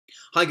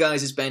Hi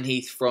guys, it's Ben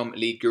Heath from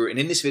Lead Guru, and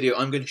in this video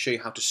I'm going to show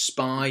you how to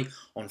spy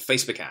on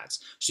Facebook ads.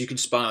 So you can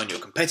spy on your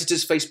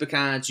competitors' Facebook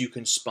ads, you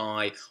can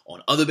spy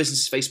on other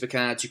businesses' Facebook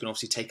ads, you can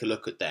obviously take a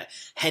look at their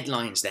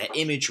headlines, their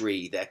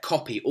imagery, their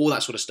copy, all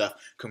that sort of stuff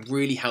can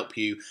really help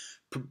you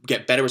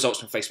get better results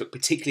from Facebook,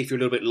 particularly if you're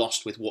a little bit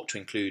lost with what to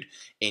include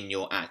in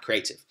your ad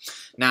creative.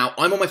 Now,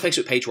 I'm on my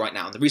Facebook page right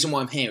now, and the reason why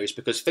I'm here is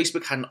because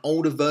Facebook had an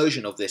older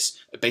version of this,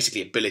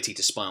 basically ability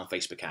to spy on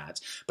Facebook ads,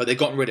 but they've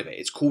gotten rid of it.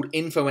 It's called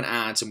Info and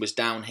Ads, and was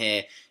down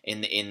here on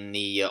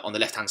the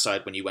left-hand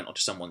side when you went onto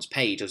someone's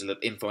page. There's a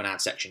little Info and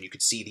Ads section. You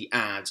could see the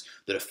ads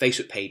that a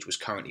Facebook page was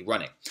currently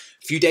running.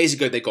 A few days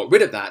ago, they got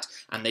rid of that,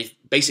 and they've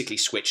basically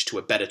switched to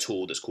a better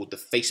tool that's called the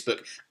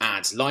Facebook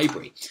Ads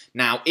Library.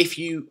 Now,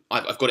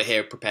 I've got it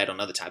here prepared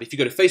on another tab. If you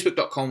go to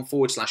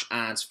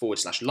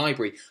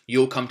facebook.com/ads/library,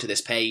 you'll come to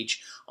this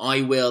page.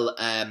 I will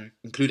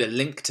include a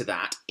link to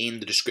that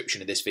in the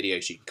description of this video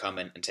so you can come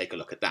in and take a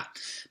look at that.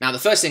 Now, the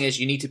first thing is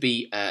you need to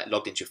be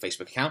logged into your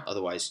Facebook account,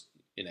 otherwise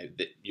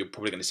you're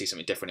probably going to see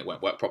something different. It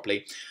won't work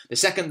properly. The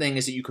second thing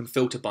is that you can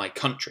filter by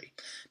country.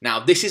 Now,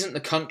 this isn't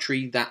the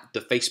country that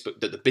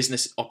the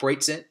business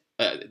operates in.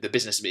 The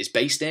business is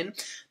based in.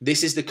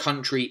 This is the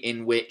country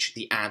in which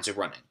the ads are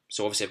running.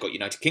 So obviously I've got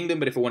United Kingdom,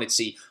 but if I wanted to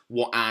see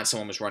what ad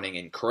someone was running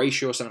in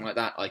Croatia or something like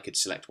that, I could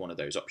select one of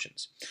those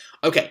options.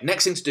 Okay,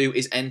 next thing to do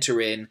is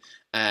enter in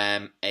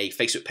a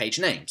Facebook page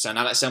name. So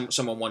now that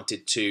someone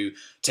wanted to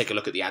take a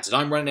look at the ads that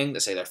I'm running,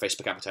 let's say they're a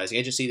Facebook advertising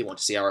agency, they want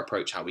to see our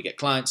approach, how we get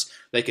clients,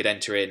 they could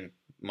enter in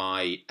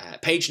my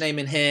page name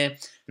in here,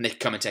 and they could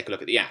come and take a look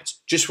at the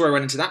ads. Just before I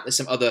run into that, there's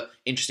some other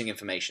interesting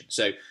information.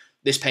 So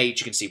this page,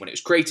 you can see when it was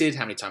created,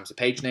 how many times the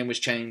page name was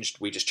changed.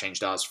 We just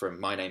changed ours from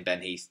my name,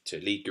 Ben Heath, to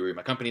Lead Guru,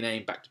 my company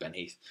name, back to Ben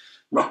Heath.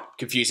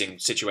 Confusing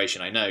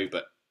situation, I know,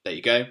 but there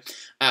you go.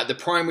 The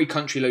primary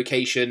country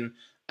location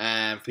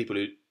for people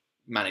who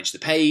manage the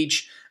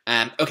page.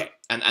 Okay,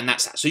 and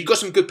that's that. So you've got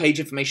some good page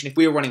information. If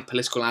we were running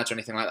political ads or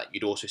anything like that,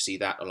 you'd also see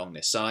that along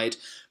this side.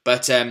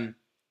 But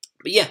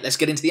yeah, let's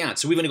get into the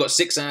ads. So we've only got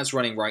 6 ads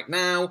running right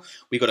now.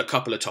 We've got a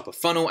couple of top of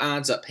funnel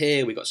ads up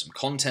here. We've got some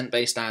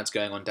content-based ads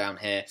going on down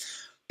here.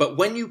 But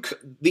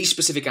these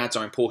specific ads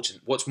are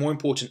important. What's more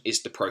important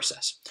is the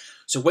process.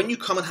 So when you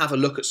come and have a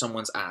look at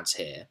someone's ads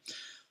here,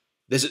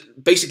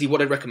 basically what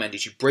I'd recommend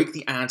is you break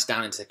the ads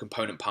down into their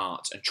component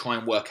parts and try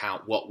and work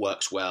out what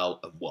works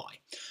well and why.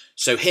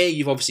 So here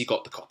you've obviously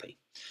got the copy.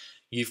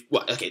 The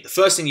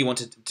first thing you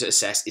want to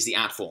assess is the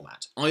ad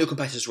format. Are your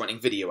competitors running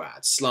video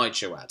ads,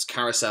 slideshow ads,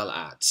 carousel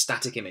ads,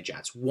 static image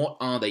ads? What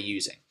are they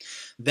using?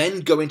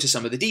 Then go into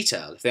some of the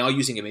detail. If they are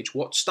using image,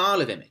 what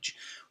style of image?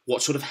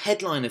 What sort of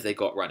headline have they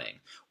got running?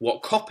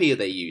 What copy are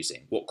they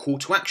using? What call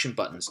to action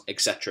buttons,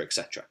 etc.,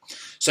 etc.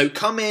 So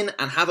come in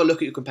and have a look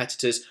at your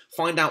competitors,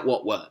 find out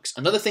what works.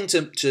 Another thing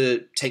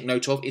to take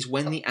note of is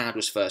when the ad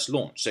was first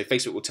launched. So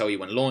Facebook will tell you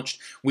when launched.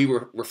 We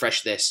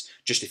refreshed this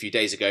just a few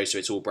days ago, so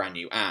it's all brand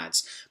new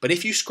ads. But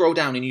if you scroll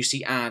down and you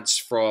see ads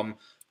from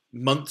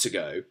months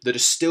ago that are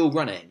still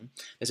running,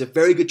 there's a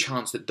very good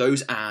chance that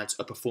those ads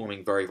are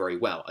performing very, very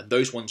well. And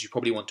those ones you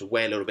probably want to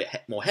weigh a little bit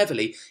more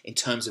heavily in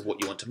terms of what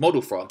you want to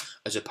model from,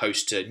 as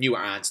opposed to newer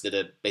ads that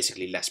are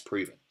basically less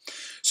proven.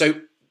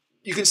 So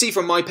you can see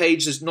from my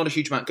page, there's not a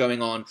huge amount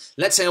going on.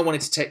 Let's say I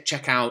wanted to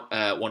check out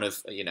one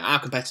of our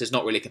competitors,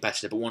 not really a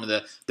competitor, but one of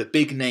the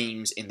big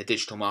names in the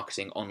digital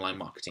marketing, online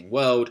marketing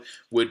world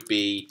would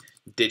be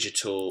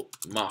Digital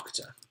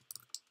Marketer.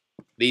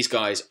 These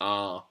guys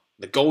are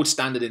the gold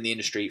standard in the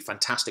industry,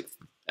 fantastic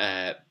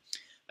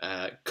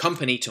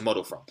company to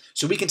model from.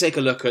 So we can take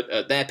a look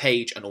at their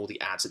page and all the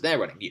ads that they're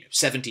running.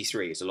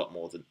 73 is a lot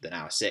more than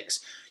our 6.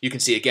 You can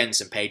see again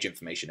some page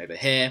information over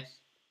here,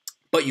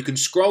 but you can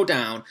scroll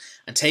down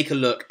and take a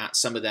look at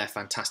some of their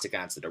fantastic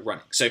ads that are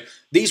running. So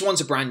these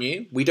ones are brand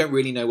new. We don't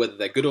really know whether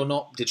they're good or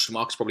not. Digital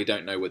marketers probably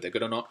don't know whether they're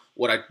good or not.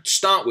 What I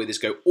start with is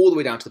go all the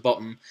way down to the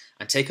bottom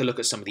and take a look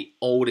at some of the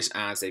oldest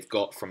ads they've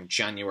got from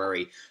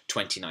January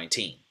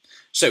 2019.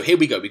 So here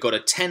we go. We've got a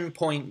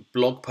 10-point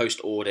blog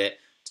post audit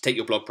to take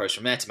your blog post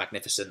from there to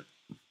magnificent.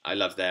 I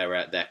love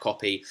their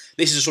copy.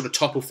 This is a sort of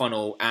top of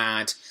funnel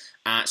ad.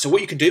 So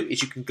what you can do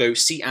is you can go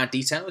see ad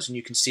details and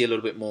you can see a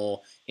little bit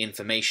more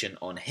information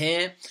on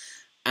here.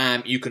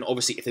 You can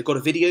obviously, if they've got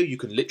a video, you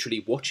can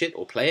literally watch it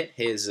or play it.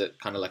 Here's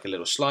kind of like a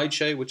little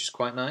slideshow, which is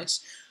quite nice.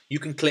 You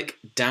can click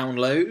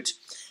download,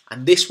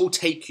 and this will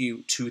take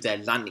you to their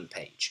landing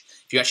page.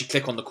 If you actually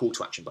click on the call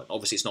to action button,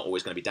 obviously it's not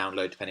always going to be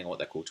download depending on what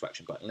their call to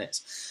action button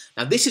is.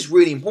 Now this is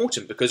really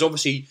important because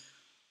obviously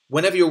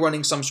whenever you're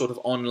running some sort of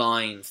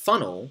online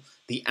funnel,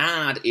 the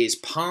ad is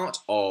part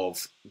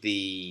of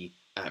the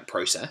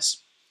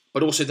process,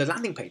 but also the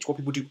landing page, what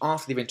people do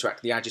after they've interacted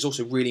with the ad, is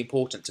also really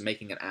important to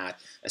making an ad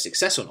a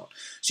success or not.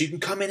 So you can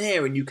come in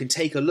here and you can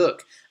take a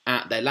look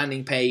at their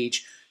landing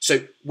page.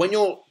 So when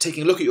you're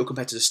taking a look at your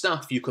competitor's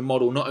stuff, you can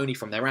model not only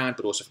from their ad,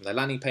 but also from their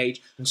landing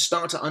page and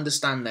start to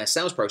understand their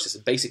sales process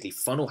and basically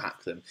funnel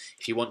hack them,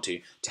 if you want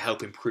to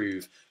help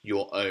improve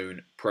your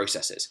own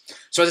processes.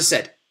 So as I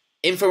said,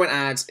 Info and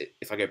Ads,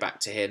 if I go back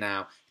to here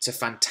now, it's a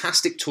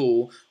fantastic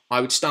tool.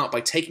 I would start by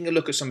taking a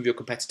look at some of your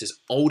competitors'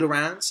 older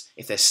ads.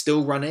 If they're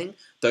still running,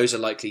 those are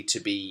likely to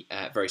be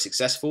very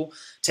successful.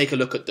 Take a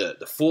look at the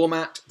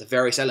format, the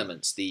various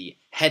elements, the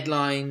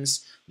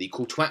headlines, the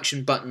call to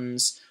action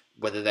buttons,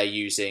 whether they're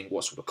using,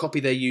 what sort of copy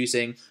they're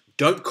using.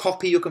 Don't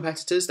copy your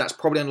competitors. That's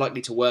probably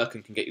unlikely to work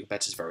and can get your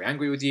competitors very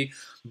angry with you.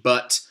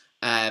 But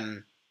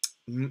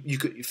you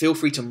could feel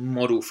free to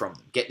model from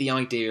them. Get the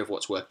idea of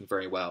what's working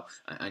very well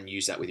and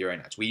use that with your own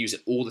ads. We use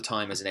it all the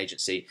time as an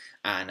agency,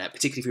 and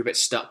particularly if you're a bit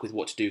stuck with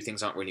what to do,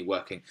 things aren't really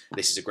working,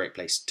 this is a great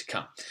place to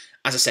come.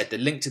 As I said, the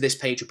link to this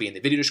page will be in the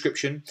video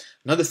description.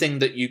 Another thing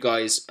that you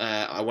guys,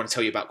 I want to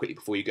tell you about quickly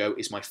before you go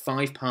is my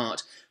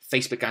 5-part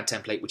Facebook ad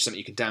template, which is something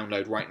you can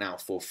download right now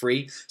for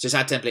free. So this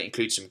ad template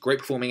includes some great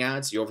performing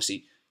ads. You're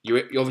obviously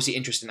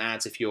interested in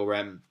ads if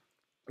you're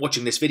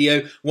watching this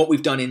video. What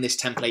we've done in this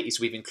template is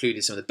we've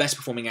included some of the best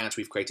performing ads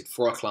we've created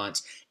for our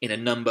clients in a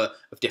number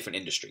of different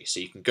industries.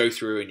 So you can go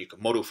through and you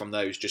can model from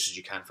those just as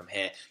you can from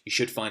here. You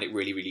should find it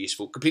really, really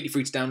useful. Completely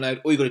free to download.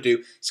 All you've got to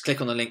do is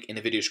click on the link in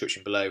the video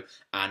description below,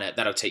 and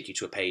that'll take you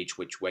to a page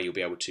where you'll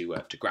be able to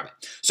grab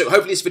it. So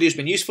hopefully this video has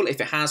been useful.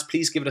 If it has,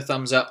 please give it a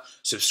thumbs up,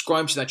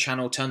 subscribe to the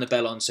channel, turn the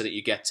bell on so that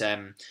you get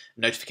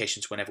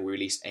notifications whenever we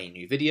release a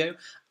new video,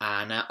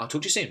 and I'll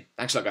talk to you soon.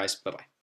 Thanks a lot, guys. Bye-bye.